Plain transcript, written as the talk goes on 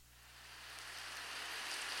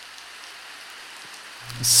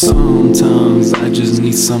Sometimes I just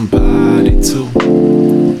need somebody to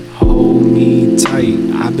hold me tight.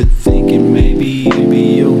 I've been thinking maybe it'd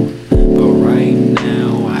be you, but right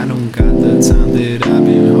now I don't got the time that I've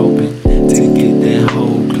been hoping to get that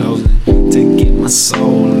hole closing, to get my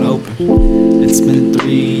soul open. It's been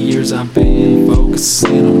 3 years I've been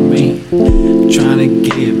focusing on me, trying to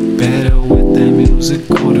get better with that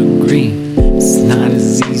musical degree. It's not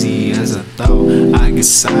as easy as I thought. I get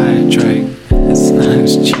sidetracked. It's not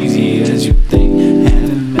as cheesy as you think.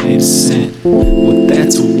 Haven't made a cent. Well,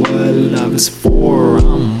 that's what love is for.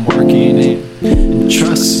 I'm working it, and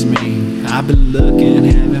trust me, I've been looking,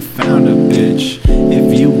 haven't found a bitch.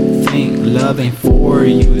 If you think love ain't for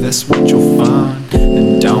you, that's what you'll find.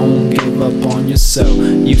 Then don't give up on yourself,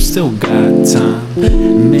 you still got time.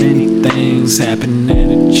 Many things happened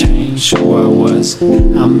and it changed who I was.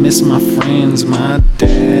 I miss my friends, my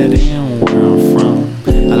dad, and where I'm from.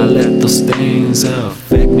 I let those things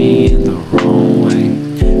affect me in the wrong way.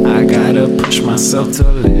 I gotta push myself to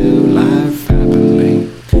live life happily.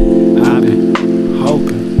 I've been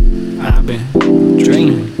hoping, I've been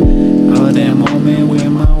dreaming of that moment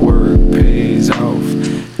when my work pays off,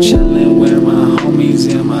 chilling with my homies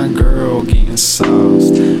and my girl getting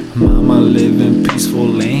sauced. Mama living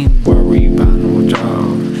peaceful, ain't worried about no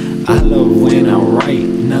job. I love when I write,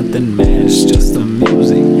 nothing matters, just the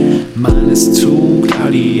music. Mine is too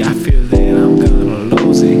cloudy, I feel that I'm gonna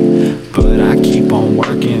lose it, but I keep on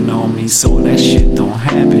working on me so that shit don't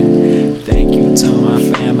happen. Thank you to my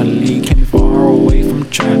family, came far away from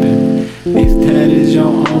trapping. If that is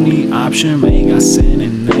your only option, may God send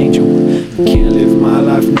an angel. Can't live my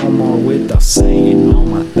life no more without saying all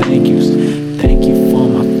my thank yous. Thank you for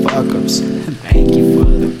my fuck-ups, and thank you for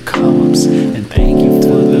the come-ups, and thank you to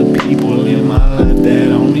the people in my life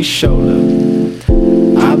that only showed up.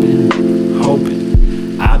 I've been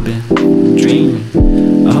hoping, I've been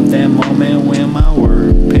dreaming of that moment when my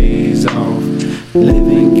work pays off,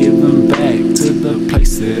 living, giving back to the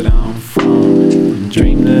place that I'm from.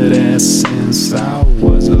 Dreamed of that since I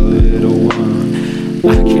was a little one.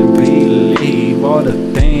 I can't believe all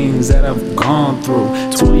the things that I've gone through.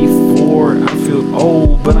 24, I feel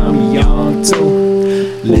old, but I'm young too.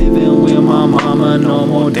 Living with my mama, no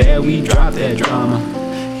more dad, we drop that drama.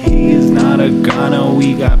 He is not a goner,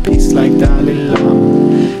 we got peace like Dalai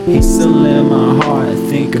Lama. He's still in my heart, I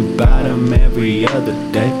think about him every other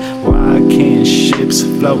day. Why can't ships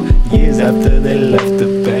float years after they left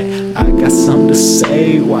the bay? I got something to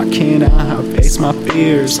say, why can't I face my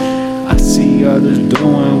fears? I see others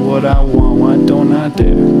doing what I want, why don't I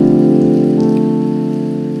dare?